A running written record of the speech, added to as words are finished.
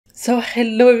So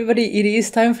hello everybody, it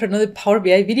is time for another Power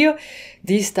BI video.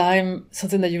 This time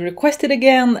something that you requested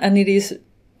again, and it is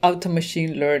auto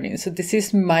machine learning. So this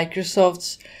is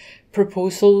Microsoft's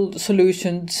proposal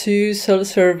solution to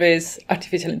self-service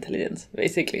artificial intelligence,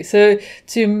 basically. So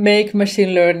to make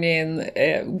machine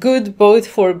learning good both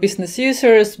for business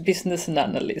users, business and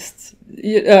analysts,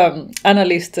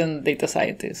 analysts and data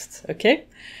scientists, okay?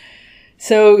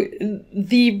 So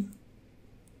the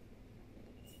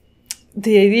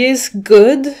idea is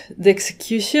good. The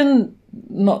execution,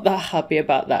 not that happy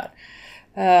about that.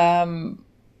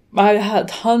 I had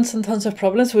tons and tons of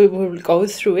problems. We will go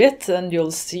through it and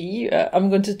you'll see. I'm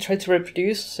going to try to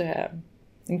reproduce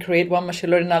and create one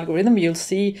machine learning algorithm. We'll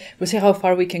see how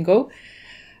far we can go.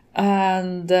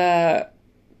 And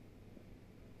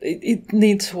it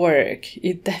needs work.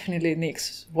 It definitely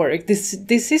needs work. This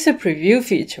is a preview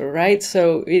feature, right?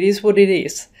 So it is what it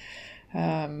is.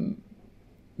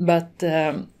 But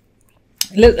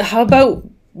how about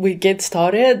we get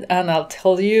started and I'll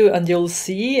tell you and you'll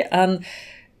see. And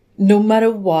no matter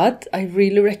what, I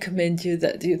really recommend you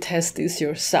that you test this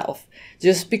yourself.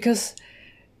 Just because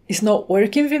it's not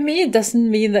working for me, it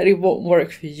doesn't mean that it won't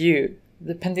work for you.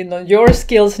 Depending on your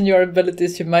skills and your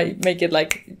abilities, you might make it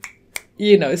like,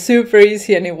 you know, super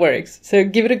easy and it works. So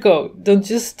give it a go. Don't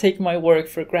just take my work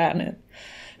for granted.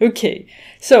 Okay,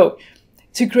 so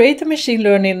to create a machine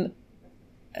learning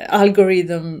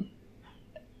algorithm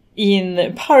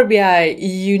in Power BI,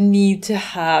 you need to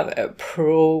have a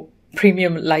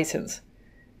premium license,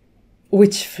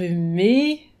 which for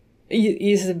me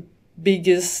is the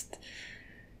biggest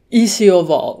issue of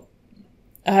all.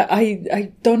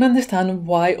 I don't understand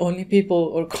why only people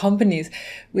or companies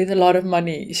with a lot of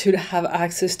money should have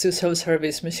access to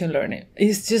self-service machine learning.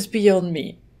 It's just beyond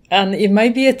me. And it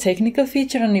might be a technical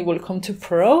feature and it will come to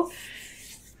Pro.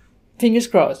 Fingers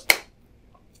crossed.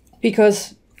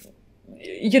 Because,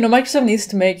 you know, Microsoft needs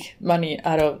to make money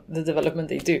out of the development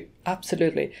they do.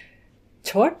 Absolutely.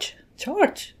 Charge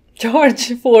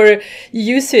for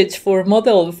usage, for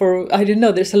model, for, I don't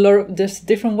know, there's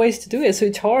different ways to do it.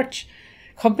 So charge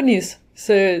companies.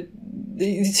 So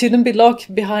it shouldn't be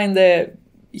locked behind the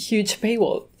huge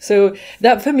paywall. So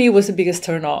that for me was the biggest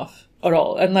turn off at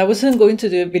all. And I wasn't going to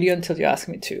do a video until you asked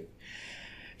me to.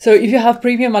 So if you have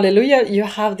premium, hallelujah, you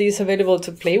have these available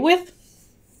to play with.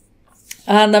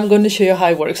 And I'm going to show you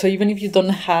how it works. So even if you don't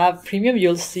have premium,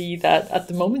 you'll see that at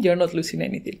the moment you're not losing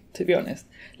anything, to be honest.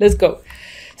 Let's go.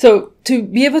 So to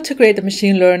be able to create a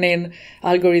machine learning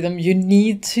algorithm, you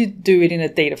need to do it in a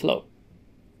data flow.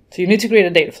 So you need to create a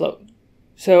data flow.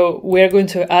 So we're going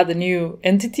to add a new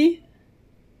entity.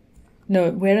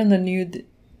 No, we're on the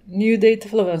new data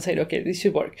flow and say, okay, this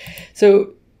should work.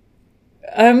 So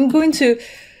I'm going to,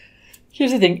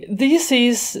 here's the thing. This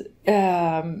is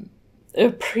a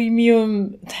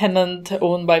premium tenant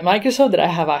owned by Microsoft that I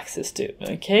have access to,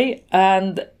 okay?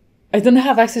 And I don't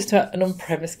have access to an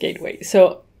on-premise gateway.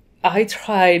 So I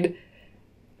tried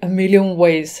a million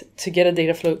ways to get a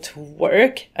data flow to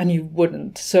work and it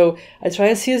wouldn't. So I tried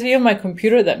a CSV on my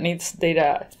computer that needs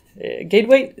data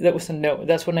gateway. That was a no.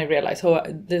 That's when I realized, oh,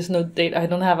 there's no data. I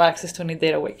don't have access to any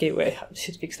data gateway. I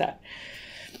should fix that.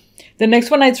 The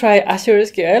next one I tried Azure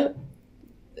SQL.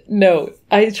 No,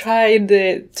 I tried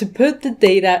to put the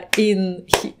data in,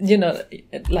 you know,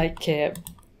 like,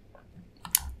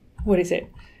 what is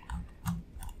it?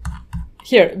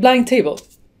 Here, blank table.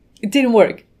 It didn't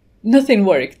work. Nothing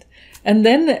worked. And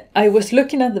then I was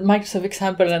looking at the Microsoft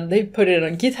example and they put it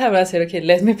on GitHub and I said, okay,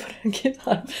 let me put it on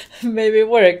GitHub. Maybe it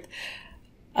worked.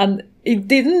 And it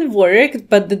didn't work,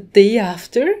 but the day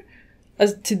after,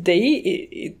 as today,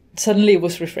 it suddenly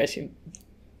was refreshing.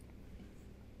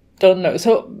 Don't know.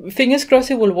 So fingers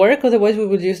crossed it will work. Otherwise, we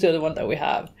will use the other one that we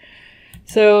have.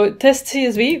 So test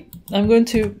CSV. I'm going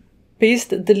to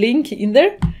paste the link in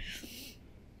there.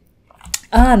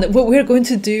 And what we're going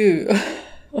to do,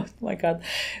 oh my God,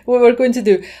 what we're going to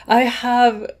do, I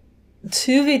have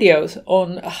 2 videos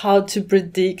on how to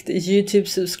predict YouTube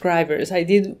subscribers. I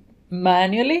did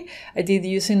manually. I did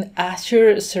using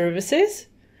Azure services.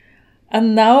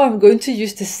 And now I'm going to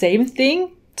use the same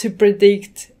thing to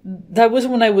predict. That was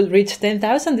when I would reach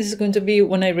 10,000. This is going to be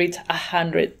when I reach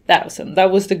 100,000.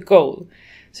 That was the goal.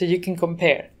 So you can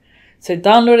compare. So I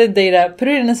downloaded data, put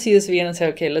it in a CSV and I said,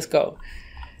 okay, let's go.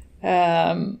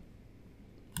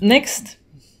 Next.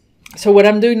 So what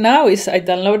I'm doing now is I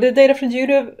downloaded data from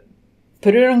YouTube,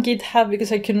 put it on GitHub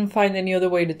because I couldn't find any other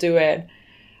way to do it.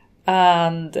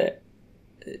 And,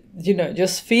 you know,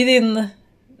 just feed in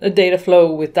a data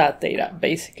flow with that data,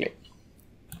 basically.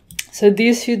 So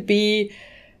this should be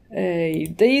a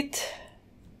date.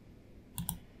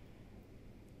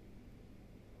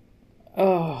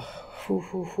 Oh,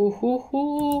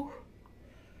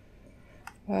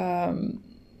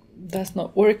 That's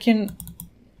not working.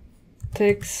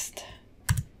 Text.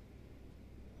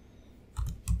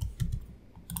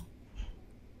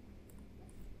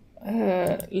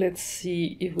 Let's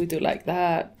see if we do like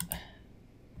that.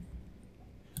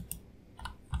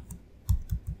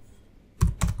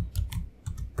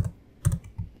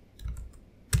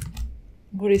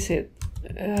 What is it?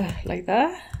 Like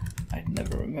that? I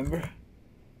never remember.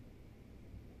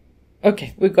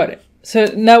 Okay, we got it. So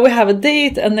now we have a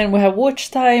date, and then we have watch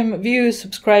time, views,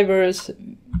 subscribers,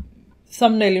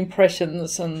 thumbnail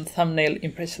impressions, and thumbnail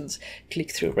impressions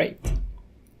click-through rate.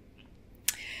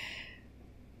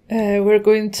 We're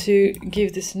going to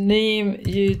give this name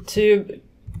YouTube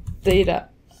data.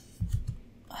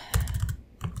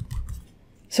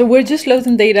 So we're just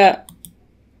loading data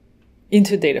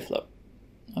into Dataflow.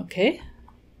 Okay.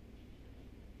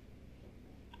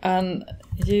 And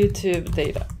YouTube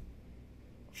data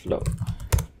flow.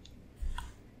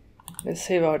 Let's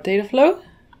save our data flow.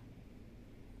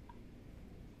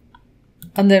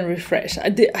 And then refresh.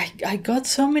 I got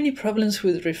so many problems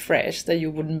with refresh that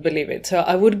you wouldn't believe it. So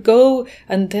I would go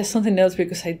and test something else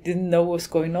because I didn't know what was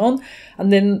going on.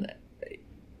 And then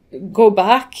go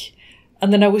back.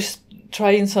 And then I was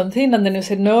trying something. And then it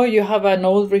said, no, you have an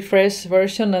old refresh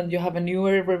version and you have a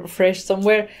newer refresh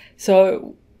somewhere.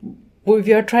 So if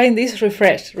you're trying this,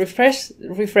 refresh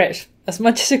as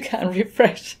much as you can,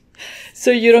 refresh. So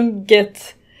you don't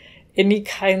get any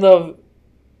kind of,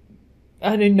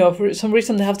 I don't know, for some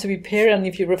reason they have to be paired, and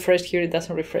if you refresh here, it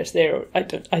doesn't refresh there. I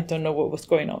don't know what was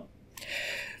going on.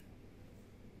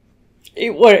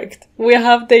 It worked. We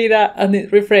have data and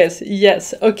it refreshed.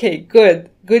 Yes. Okay, good.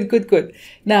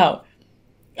 Now,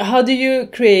 how do you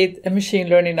create a machine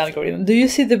learning algorithm? Do you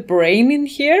see the brain in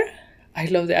here? I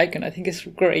love the icon. I think it's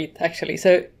great, actually.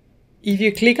 So if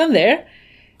you click on there,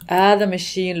 add a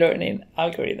machine learning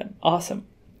algorithm. Awesome.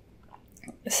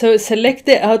 So select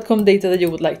the outcome data that you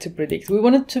would like to predict. We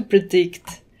wanted to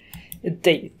predict a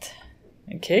date.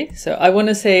 Okay, so I want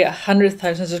to say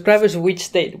 100,000 subscribers.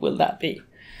 Which date will that be?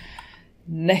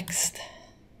 Next.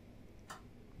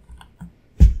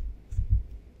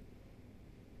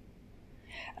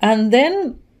 And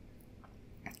then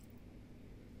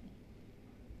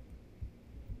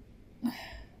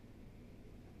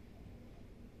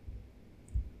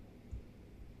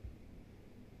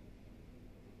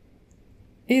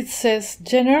it says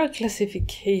general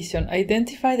classification,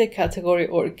 identify the category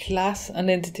or class an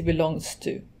entity belongs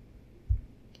to.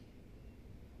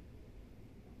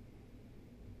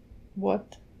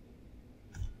 What?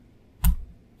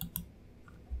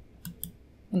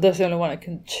 And that's the only one I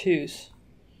can choose.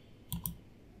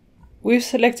 We've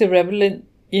selected relevant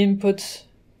inputs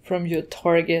from your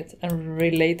target and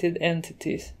related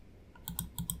entities.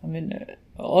 I mean,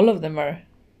 all of them are,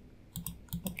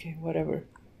 okay, whatever.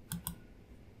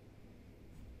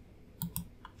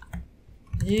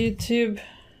 YouTube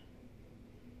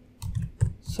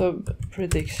sub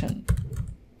prediction.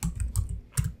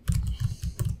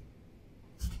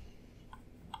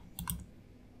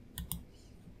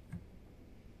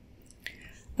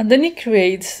 And then it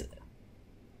creates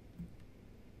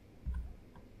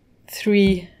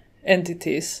 3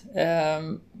 entities.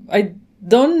 I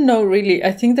don't know really.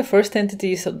 I think the first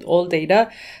entity is all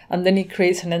data, and then it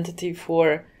creates an entity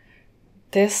for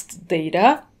test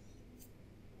data.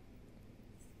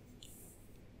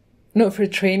 No, for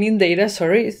training data,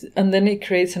 sorry. And then it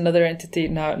creates another entity.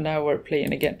 Now we're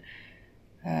playing again.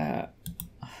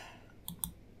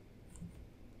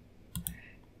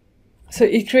 So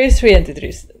it creates 3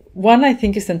 entities. One, I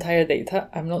think, is the entire data.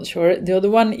 I'm not sure. The other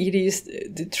one, it is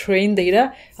the train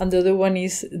data. And the other one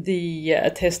is the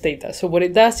test data. So what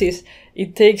it does is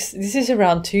it takes, this is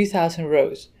around 2,000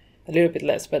 rows, a little bit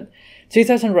less, but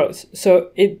 2,000 rows.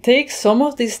 So it takes some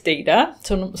of this data,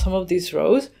 some of these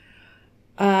rows,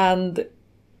 and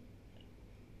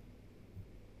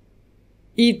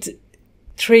it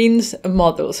trains a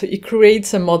model. So it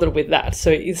creates a model with that.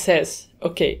 So it says,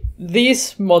 okay,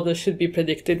 this model should be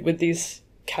predicted with this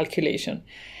calculation.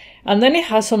 And then it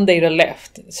has some data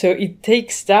left. So it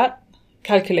takes that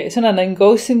calculation and then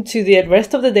goes into the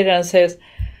rest of the data and says,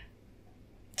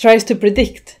 tries to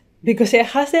predict. Because it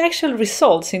has the actual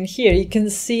results in here. You can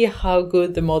see how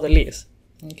good the model is.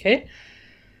 Okay.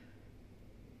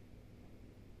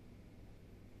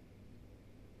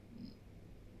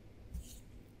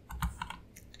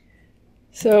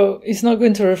 So it's not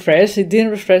going to refresh. It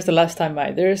didn't refresh the last time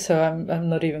either. So I'm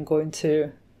not even going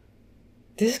to.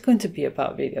 This is going to be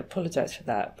about video. I apologize for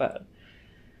that, but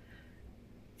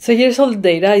So here's all the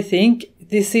data, I think.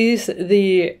 This is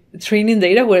the training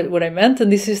data, what I meant,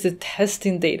 and this is the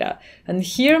testing data. And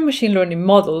here, machine learning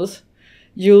models,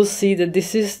 you'll see that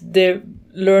this is the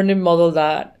learning model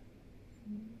that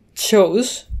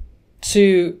chose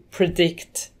to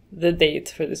predict the date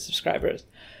for the subscribers.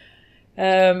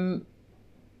 It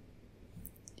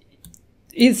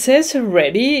says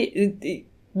already,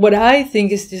 what I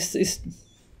think is just,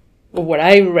 or what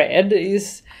I read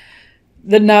is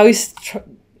that now it's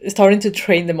starting to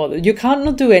train the model. You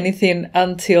cannot do anything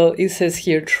until it says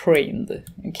here trained,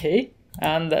 okay?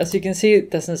 And as you can see,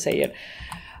 it doesn't say it.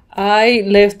 I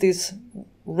left this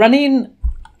running,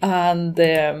 and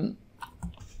the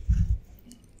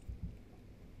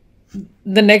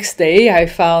next day I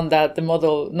found that the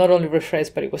model not only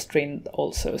refreshed, but it was trained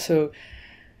also. So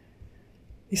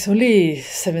it's only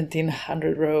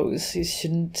 1,700 rows. It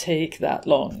shouldn't take that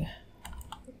long.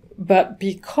 But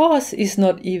because it's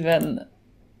not even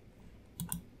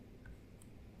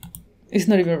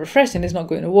refreshing, it's not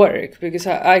going to work, because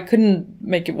I couldn't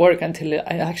make it work until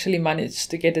I actually managed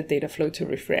to get the data flow to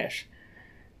refresh.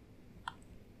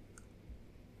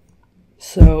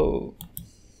 So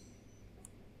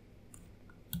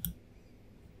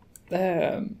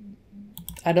I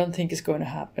don't think it's going to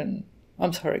happen.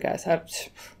 I'm sorry, guys.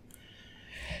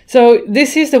 So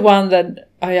this is the one that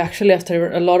I actually,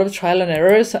 after a lot of trial and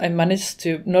errors, I managed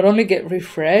to not only get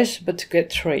refreshed, but to get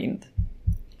trained.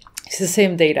 It's the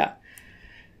same data.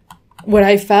 What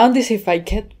I found is if I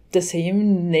kept the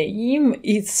same name,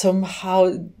 it's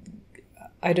somehow,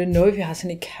 I don't know if it has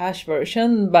any cache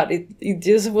version, but it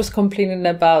just was complaining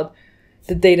about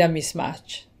the data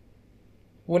mismatch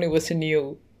when it was a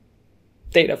new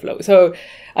data flow. So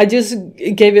I just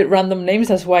gave it random names.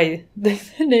 That's why the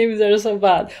names are so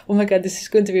bad. Oh my God, this is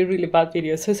going to be a really bad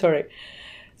video. So sorry.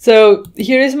 So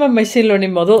here is my machine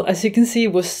learning model. As you can see,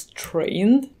 it was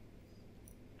trained.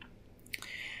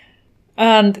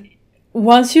 And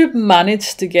once you've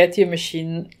managed to get your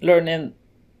machine learning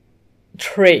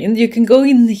trained, you can go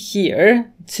in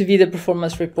here to view the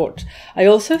performance report. I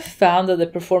also found that the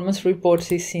performance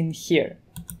report is in here.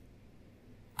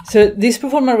 So these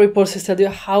performance reports tell you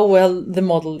how well the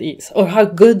model is, or how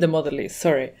good the model is,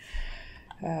 sorry.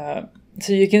 So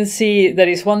you can see that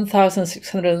it's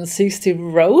 1,660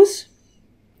 rows,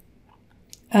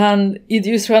 and it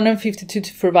used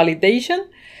 252 for validation,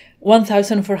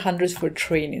 1,400 for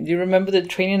training. Do you remember the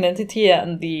training entity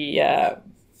and the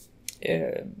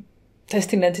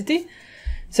testing entity?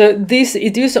 So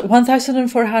it used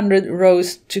 1,400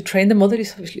 rows to train the model.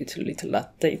 It's obviously too little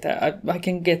that data. I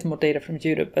can get more data from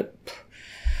Europe, but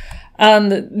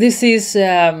and this is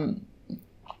for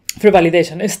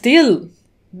validation. Still,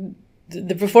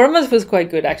 the performance was quite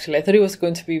good actually. I thought it was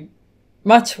going to be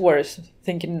much worse,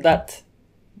 thinking that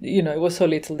it was so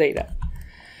little data.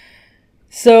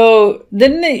 So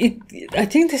then I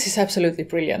think this is absolutely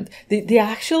brilliant. The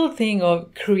actual thing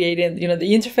of creating, the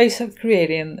interface of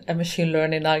creating a machine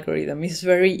learning algorithm is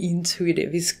very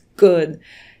intuitive. It's good.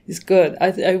 It's good.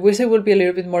 I wish there would be a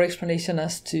little bit more explanation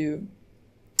as to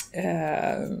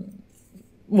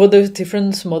what those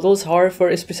different models are for,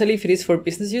 especially if it is for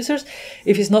business users.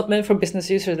 If it's not meant for business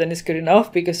users, then it's good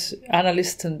enough, because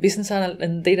analysts and business analysts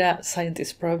and data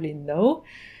scientists probably know,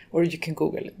 or you can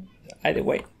Google it, either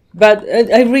way. But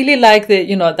I really like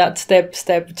that step,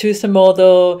 choose a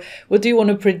model. What do you want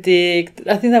to predict?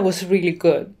 I think that was really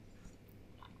good.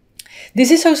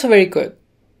 This is also very good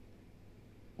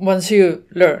once you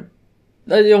learn,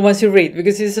 once you read,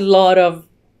 because there's a lot of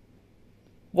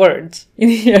words in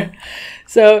here.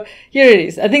 So here it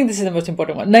is. I think this is the most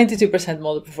important one, 92%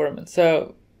 model performance.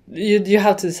 So you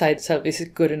have to decide yourself, is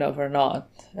it good enough or not?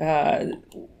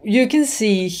 You can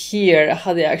see here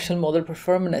how the actual model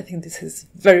performed, and I think this is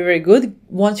very, very good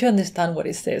once you understand what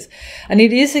it says. And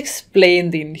it is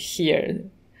explained in here.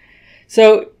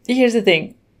 So here's the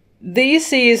thing.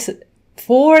 This is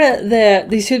for there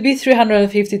should be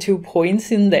 352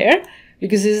 points in there,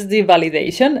 because this is the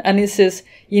validation. And it says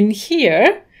in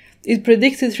here, it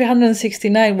predicted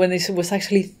 369 when it was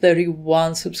actually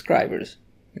 31 subscribers.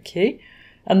 Okay.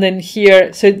 And then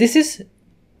here, so this is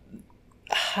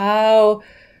how,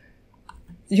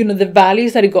 the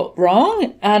values that it got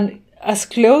wrong, and as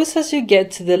close as you get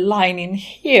to the line in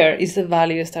here is the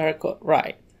values that are got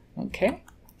right. Okay,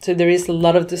 so there is a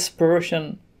lot of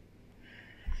dispersion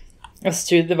as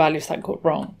to the values that got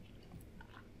wrong.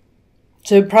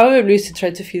 So probably is to try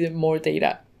to feed in more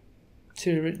data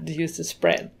to reduce the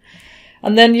spread.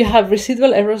 And then you have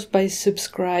residual errors by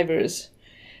subscribers,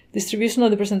 distribution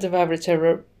of the percent of average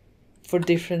error for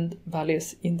different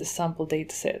values in the sample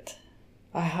data set.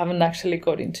 I haven't actually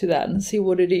got into that and see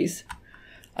what it is.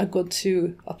 I got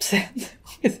too upset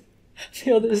with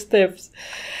the other steps.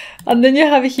 And then you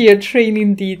have here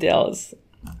training details.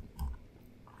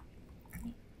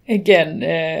 Again,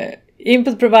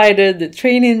 input provided, the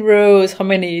training rows, how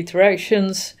many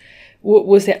interactions, what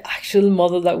was the actual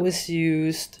model that was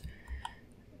used.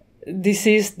 This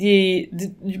is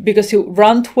because you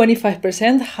run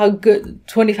 25%, how good,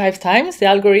 25 times the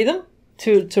algorithm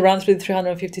to run through the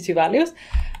 352 values,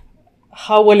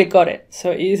 how well it got it.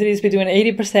 So it is between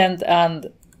 80% and,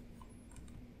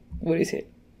 what is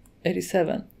it,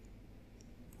 87.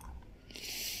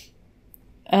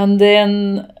 And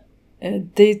then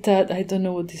data, I don't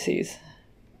know what this is.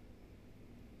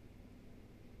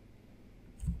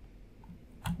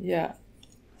 Yeah.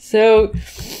 So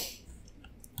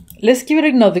let's give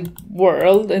it another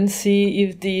whirl and see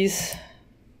if these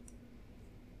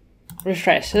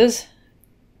refreshes.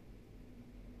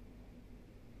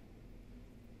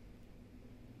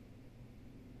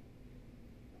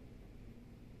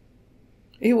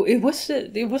 It was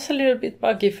a little bit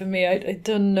buggy for me. I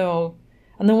don't know.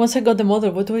 And then once I got the model,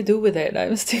 what do I do with it?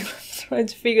 I'm still trying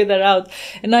to figure that out.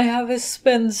 And I have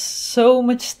spent so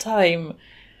much time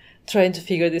trying to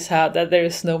figure this out that there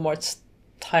is no more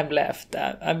time left.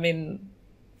 I mean,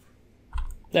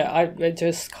 I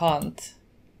just can't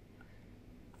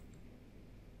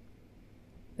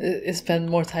spend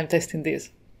more time testing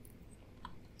this.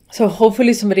 So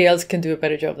hopefully somebody else can do a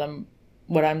better job than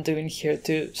what I'm doing here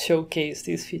to showcase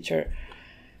this feature.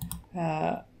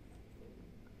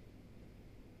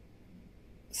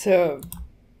 So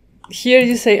here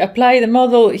you say apply the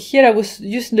model. Here I was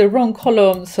using the wrong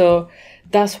column, so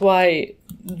that's why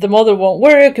the model won't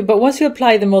work. But once you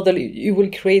apply the model, you will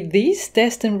create this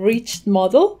test enriched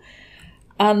model.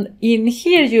 And in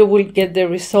here you will get the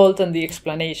result and the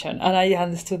explanation. And I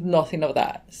understood nothing of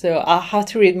that. So I have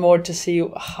to read more to see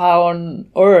how on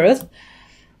earth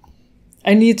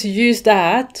I need to use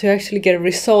that to actually get a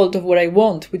result of what I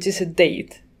want, which is a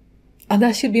date. And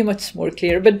that should be much more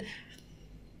clear. But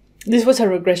this was a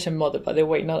regression model, by the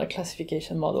way, not a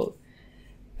classification model.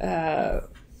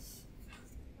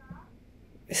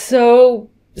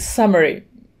 So, summary.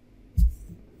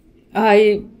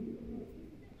 I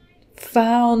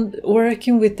found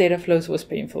working with data flows was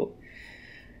painful.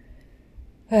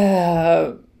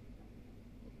 The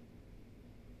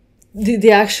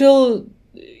actual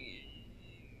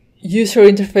user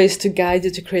interface to guide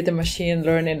you to create a machine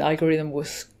learning algorithm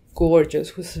was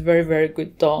gorgeous, was very, very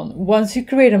good done. Once you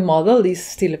create a model, it's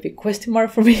still a big question mark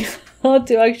for me how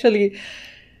to actually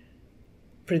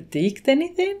predict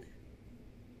anything.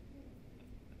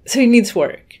 So it needs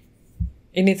work.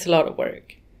 It needs a lot of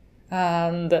work.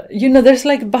 And, you know, there's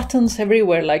like buttons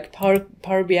everywhere, like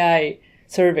Power BI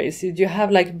surveys. You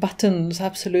have like buttons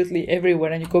absolutely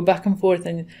everywhere and you go back and forth,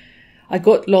 and I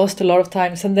got lost a lot of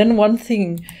times. And then one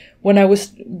thing, when I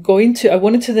was I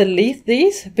wanted to delete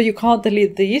these, but you can't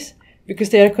delete these because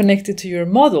they are connected to your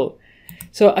model.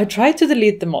 So I tried to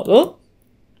delete the model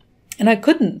and I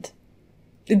couldn't.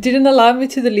 It didn't allow me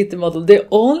to delete the model. The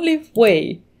only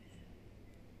way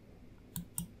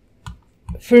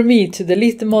for me to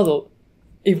delete the model,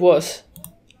 it was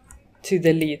to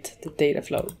delete the data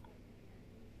flow.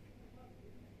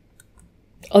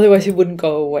 Otherwise it wouldn't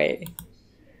go away.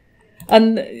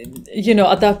 And, you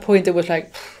know, at that point it was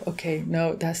like, okay,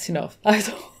 no, that's enough. I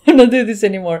don't want to do this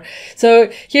anymore. So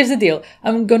here's the deal.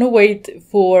 I'm going to wait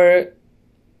for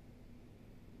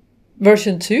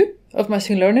version 2 of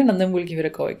machine learning and then we'll give it a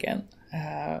go again.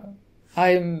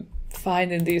 I'm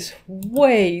finding this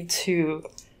way too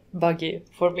buggy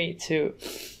for me to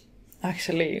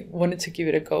actually wanted to give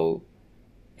it a go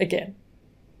again.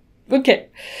 Okay,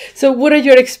 so what are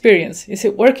your experience? Is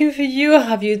it working for you?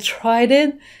 Have you tried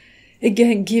it?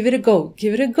 Again, give it a go.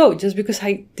 Give it a go. Just because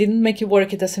I didn't make it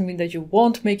work, it doesn't mean that you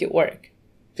won't make it work.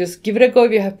 Just give it a go.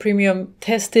 If you have premium,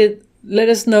 test it. Let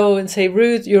us know and say,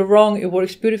 Ruth, you're wrong. It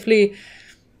works beautifully.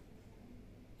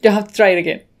 You have to try it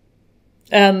again.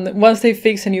 And once they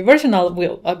fix a new version,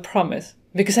 I promise.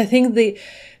 Because I think the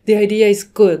idea is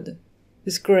good.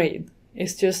 It's great.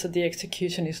 It's just that the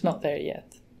execution is not there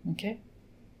yet. Okay?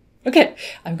 Okay,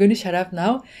 I'm going to shut up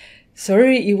now.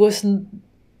 Sorry,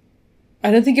 I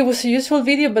don't think it was a useful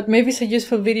video, but maybe it's a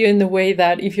useful video in the way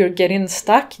that if you're getting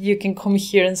stuck, you can come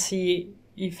here and see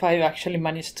if I actually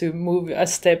managed to move a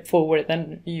step forward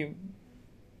than you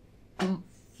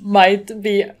might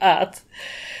be at.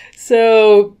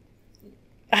 So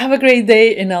have a great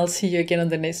day and I'll see you again on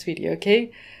the next video,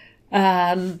 okay?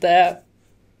 And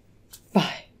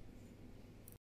bye.